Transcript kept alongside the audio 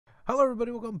Hello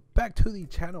everybody, welcome back to the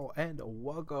channel and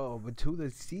welcome to the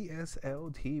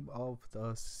CSL team of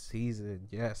the season.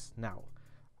 Yes, now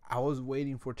I was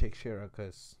waiting for Teixeira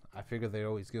because I figured they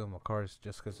always give him a card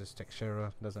just because it's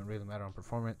Teixeira. Doesn't really matter on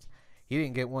performance. He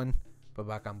didn't get one, but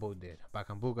Bakambu did.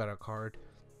 Bakambu got a card.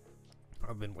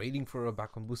 I've been waiting for a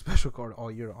Bakambu special card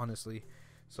all year, honestly.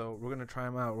 So we're going to try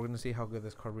him out. We're going to see how good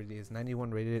this card really is.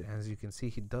 91 rated, and as you can see,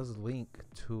 he does link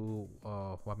to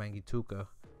Wabangi Tuka.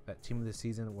 That team of the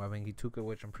season, Wabangi Tuka,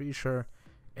 which I'm pretty sure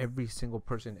every single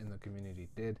person in the community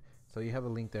did. So you have a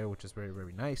link there, which is very,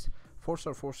 very nice.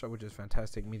 4-star, which is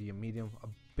fantastic. Medium. A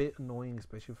bit annoying,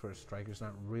 especially for a striker. It's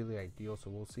not really ideal,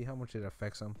 so we'll see how much it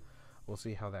affects him. We'll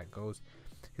see how that goes.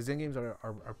 His end games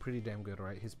are pretty damn good,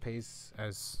 right? His pace,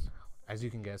 as you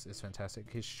can guess, is fantastic.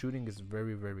 His shooting is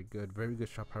very, very good. Very good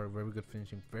shot power, very good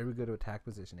finishing, very good attack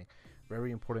positioning. Very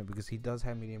important because he does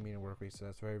have medium work rate, so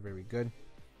that's very, very good.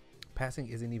 Passing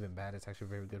isn't even bad. It's actually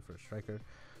very good for a striker.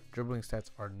 Dribbling stats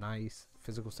are nice.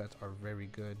 Physical stats are very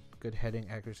good. Good heading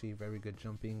accuracy, very good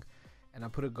jumping. And I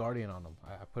put a guardian on him.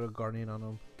 I put a guardian on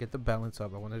him. Get the balance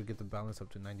up. I wanted to get the balance up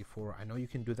to 94. I know you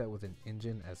can do that with an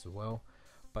engine as well,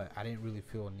 but I didn't really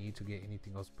feel a need to get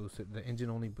anything else boosted. The engine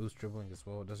only boosts dribbling as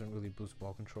well. It doesn't really boost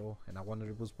ball control, and I wanted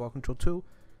to boost ball control too,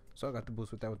 so I got the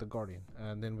boost with that with the guardian.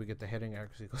 And then we get the heading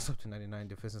accuracy goes up to 99.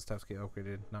 Defensive stats get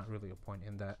upgraded. Not really a point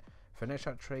in that. Finesse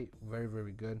shot trait, very,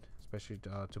 very good, especially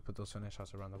to put those finesse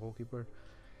shots around the goalkeeper.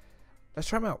 Let's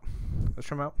try him out.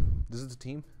 This is the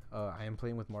team. I am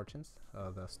playing with Martins,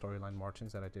 the storyline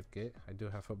Martins that I did get. I do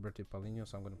have Alberto Paulinho,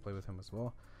 so I'm going to play with him as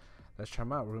well. Let's try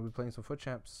him out. We're going to be playing some foot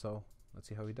champs, so let's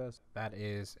see how he does. That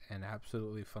is an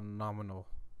absolutely phenomenal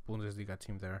Bundesliga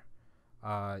team there.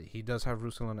 He does have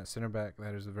Ruslan at center back.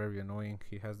 That is very annoying.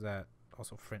 He has that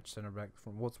also French center back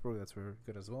from Wolfsburg. That's very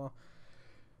good as well.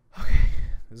 Okay.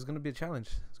 This is going to be a challenge.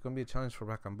 It's going to be a challenge for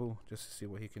Bakambu just to see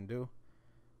what he can do.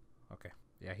 Okay.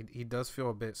 Yeah, he does feel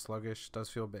a bit sluggish. Does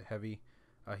feel a bit heavy.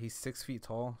 He's 6 feet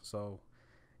tall. So,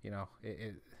 you know,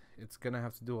 it's going to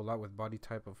have to do a lot with body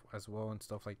type as well and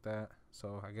stuff like that.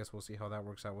 So, I guess we'll see how that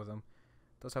works out with him.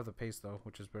 Does have the pace, though,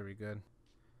 which is very good.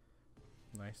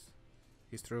 Nice.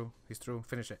 He's through.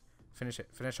 Finish it. Finish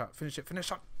shot.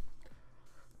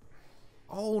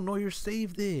 Oh, Neuer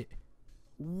saved it.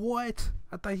 What?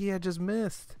 I thought he had just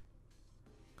missed.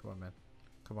 Come on, man.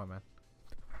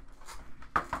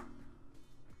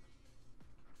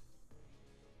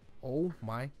 Oh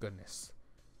my goodness.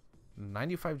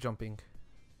 95 jumping,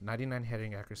 99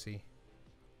 heading accuracy.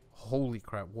 Holy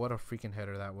crap, what a freaking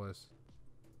header that was.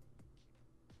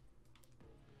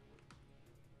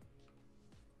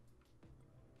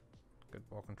 Good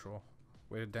ball control.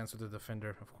 Way to dance with the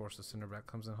defender. Of course, the center back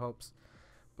comes and helps.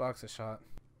 Blocks a shot.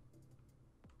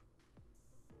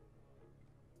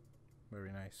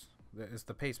 Very nice. It's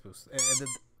the pace boost. That's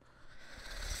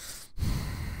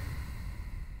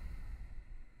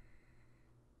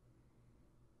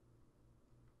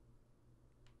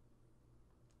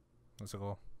a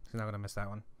goal. He's not going to miss that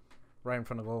one. Right in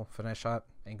front of goal. Finesse shot.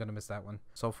 Ain't going to miss that one.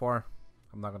 So far,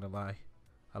 I'm not going to lie.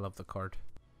 I love the card.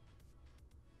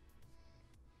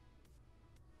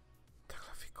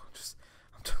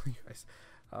 I'm telling you guys.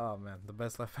 Oh, man. The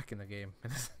best left back in the game.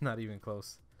 And it's not even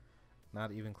close.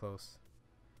 Not even close.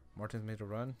 Martins made a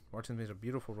run. Martins made a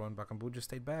beautiful run. Bakambu just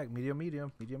stayed back. Medium.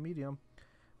 Medium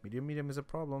is a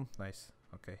problem. Nice.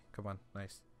 Okay. Come on.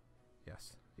 Nice.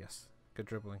 Yes. Good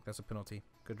dribbling. That's a penalty.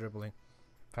 Good dribbling.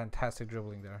 Fantastic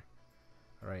dribbling there.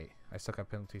 Alright. I suck at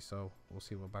penalties, so we'll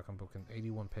see what Bakambu can.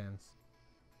 81 pins.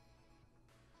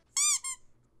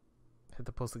 Hit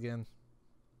the post again.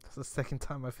 That's the second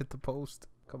time I've hit the post.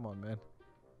 Come on, man.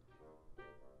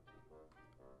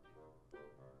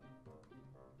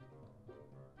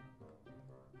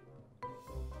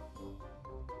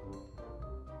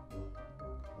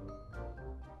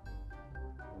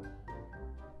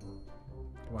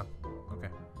 Come on. Okay.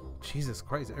 Jesus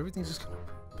Christ. Everything's just going to be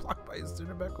blocked by his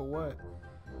center back or what?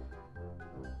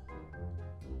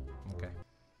 Okay.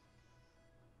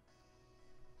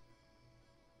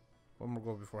 One more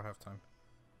goal before halftime.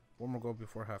 Come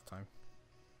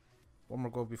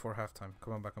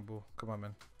on, Bakambu. Come on,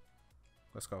 man.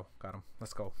 Let's go. Got him.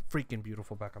 Let's go. Freaking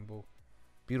beautiful Bakambu.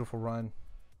 Beautiful run.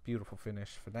 Beautiful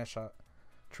finish. Finesse shot.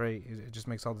 Trait. It just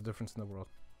makes all the difference in the world.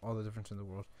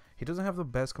 He doesn't have the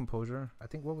best composure. I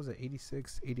think, what was it,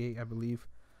 86, 88, I believe.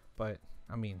 But,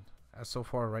 I mean, as so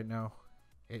far right now,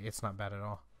 it's not bad at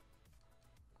all.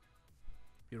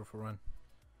 Beautiful run.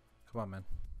 Come on, man.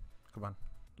 Come on.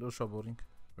 Little showboating.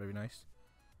 Very nice.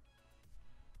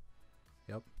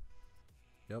 Yep.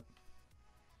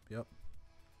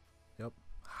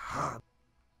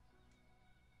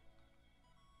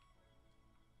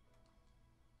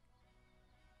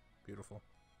 beautiful.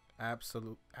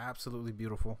 Absolutely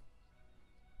beautiful.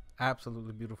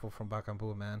 Absolutely beautiful from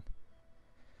Bakambu, man.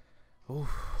 Ooh,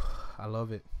 I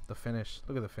love it. The finish.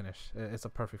 Look at the finish. It's a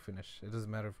perfect finish. It doesn't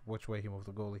matter which way he moves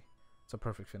the goalie. It's a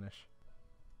perfect finish.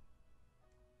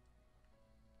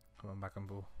 Come on,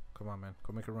 Bakambu. Come on, man.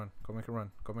 Go make a run. Go make a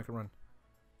run. Go make a run.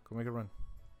 Go make a run.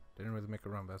 Didn't really make a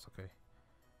run, but that's okay.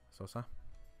 Sosa.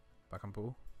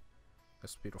 Bakambu.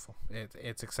 That's beautiful.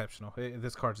 It's exceptional.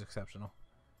 This card's exceptional.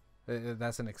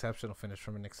 That's an exceptional finish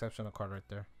from an exceptional card right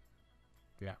there.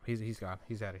 Yeah, he's gone.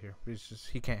 He's out of here.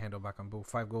 He can't handle Bakambu.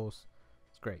 5 goals.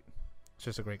 It's great. It's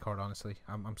just a great card, honestly.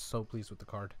 I'm so pleased with the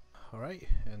card. All right,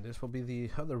 and this will be the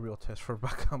other real test for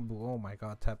Bakambu. Oh my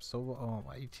God, Tapsova. Oh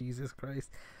my Jesus Christ,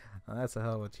 that's a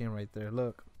hell of a team right there.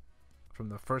 Look, from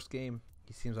the first game,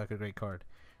 he seems like a great card.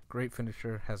 Great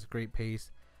finisher, has great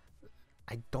pace.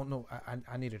 I don't know.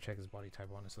 I need to check his body type,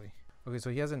 honestly. Okay, so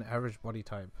he has an average body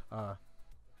type.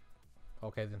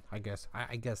 Okay, then I guess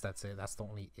that's it. That's the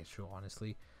only issue,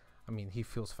 honestly. I mean, he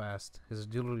feels fast. His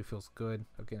agility feels good.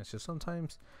 Again, it's just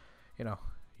sometimes, you know,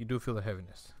 you do feel the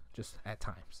heaviness. Just at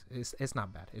times. It's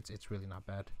not bad. It's really not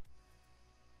bad.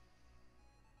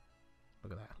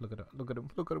 Look at that. Look at him. Look at him.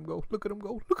 Look at him go. Look at him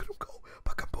go. Look at him go.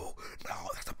 Bakambu. No,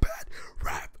 that's a bad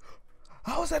rap.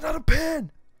 How is that not a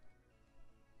pen?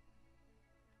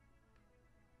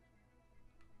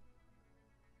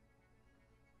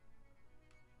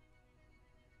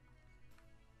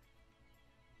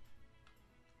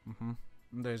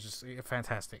 There's just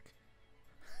fantastic.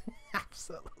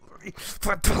 Absolutely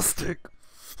fantastic.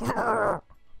 I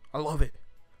love it.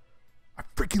 I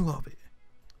freaking love it.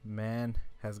 Man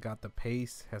has got the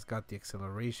pace, has got the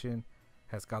acceleration,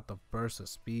 has got the burst of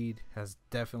speed, has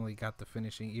definitely got the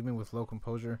finishing, even with low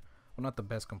composure. Well, not the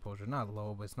best composure, not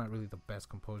low, but it's not really the best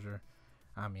composure.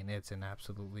 I mean, it's an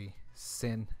absolutely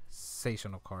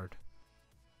sensational card.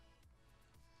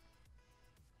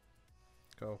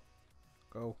 Go,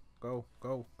 go, go,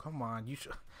 go. Come on, you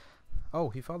should. Oh,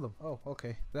 he fouled him. Oh,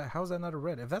 okay. How's that not a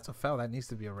red? If that's a foul, that needs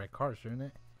to be a red card, shouldn't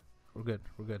it? We're good.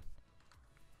 We're good.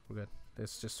 We're good.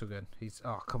 It's just too good.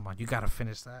 Oh, come on. You got to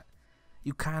finish that.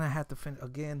 You kind of have to finish.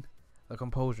 Again, the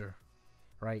composure.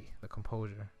 Right? The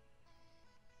composure.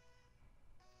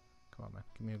 Come on, man.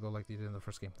 Give me a goal like you did in the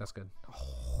first game. That's good.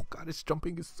 Oh, God. His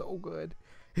jumping is so good.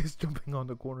 His jumping on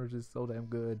the corners is so damn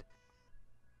good.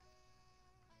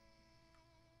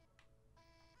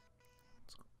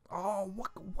 Oh,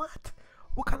 what?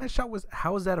 What kind of shot was?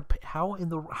 How is that a? How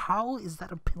is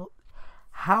that a penalty?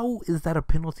 How is that a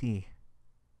penalty?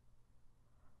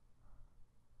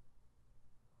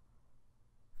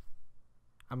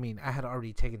 I mean, I had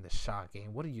already taken the shot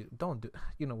game. What do you? Don't do.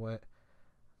 You know what?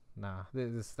 Nah,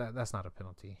 that's not a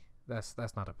penalty. That's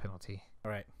not a penalty.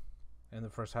 All right. In the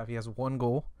first half, he has 1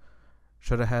 goal.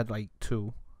 Should have had like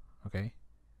 2. Okay.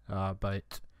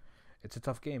 But it's a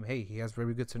tough game. Hey, he has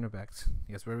very good center backs.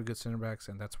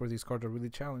 And that's where these cards are really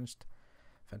challenged.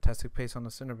 Fantastic pace on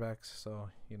the center backs. So,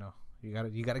 you know, you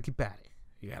gotta keep at it.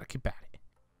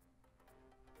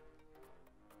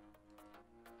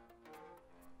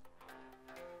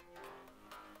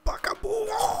 Bakambu!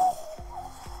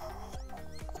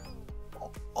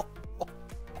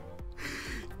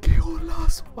 ¡Qué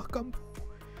golazo, Bakambu!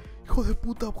 Hijo de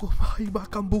puta, ay,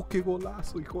 Bakambu, qué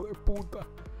golazo, hijo de puta.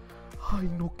 Ay,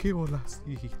 no, qué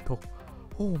golacito.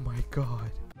 Oh my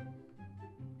God.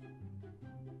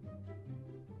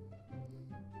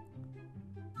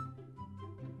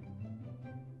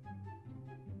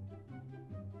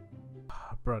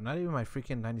 Bro, not even my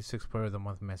freaking 96 player of the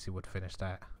month Messi would finish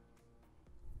that.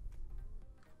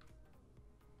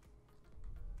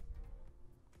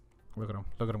 Look at him.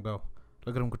 Look at him go.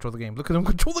 Look at him control the game. Look at him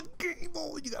control the game.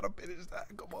 Oh, you gotta finish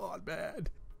that. Come on, man.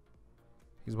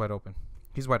 He's wide open.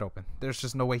 He's wide open. There's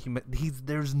just no way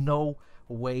there's no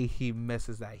way he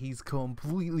misses that. He's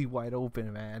completely wide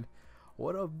open, man.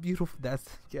 What a beautiful.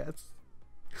 Yes.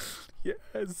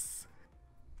 Yes.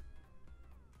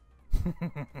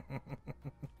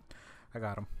 I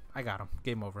got him.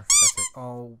 Game over. That's it.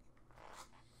 Oh.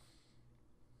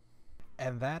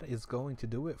 And that is going to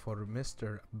do it for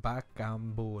Mr.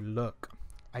 Bakambu. Look,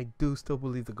 I do still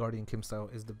believe the Guardian Kim style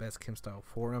is the best Kim style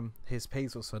for him. His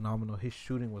pace was phenomenal. His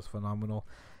shooting was phenomenal.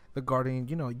 The Guardian,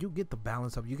 you know, you get the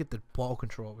balance up. You get the ball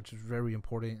control, which is very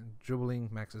important. Dribbling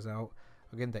maxes out.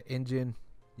 Again, the engine,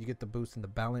 you get the boost and the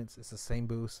balance. It's the same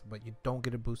boost, but you don't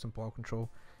get a boost in ball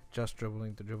control. Just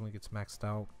dribbling. The dribbling gets maxed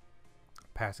out.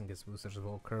 Passing gets boosted as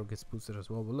well. Curve gets boosted as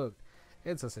well. But look,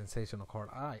 it's a sensational card.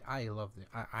 I loved it.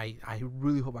 I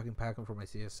really hope I can pack him for my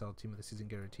CSL team of the season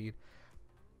guaranteed.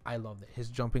 I loved it. His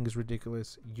jumping is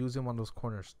ridiculous. Use him on those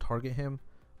corners. Target him.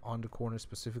 on the corner,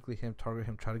 specifically him, target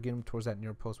him, try to get him towards that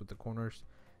near post with the corners.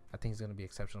 I think it's going to be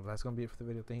exceptional. But that's going to be it for the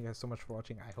video. Thank you guys so much for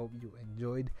watching. I hope you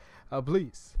enjoyed.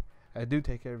 Please do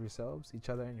take care of yourselves, each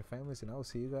other, and your families, and I will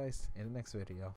see you guys in the next video.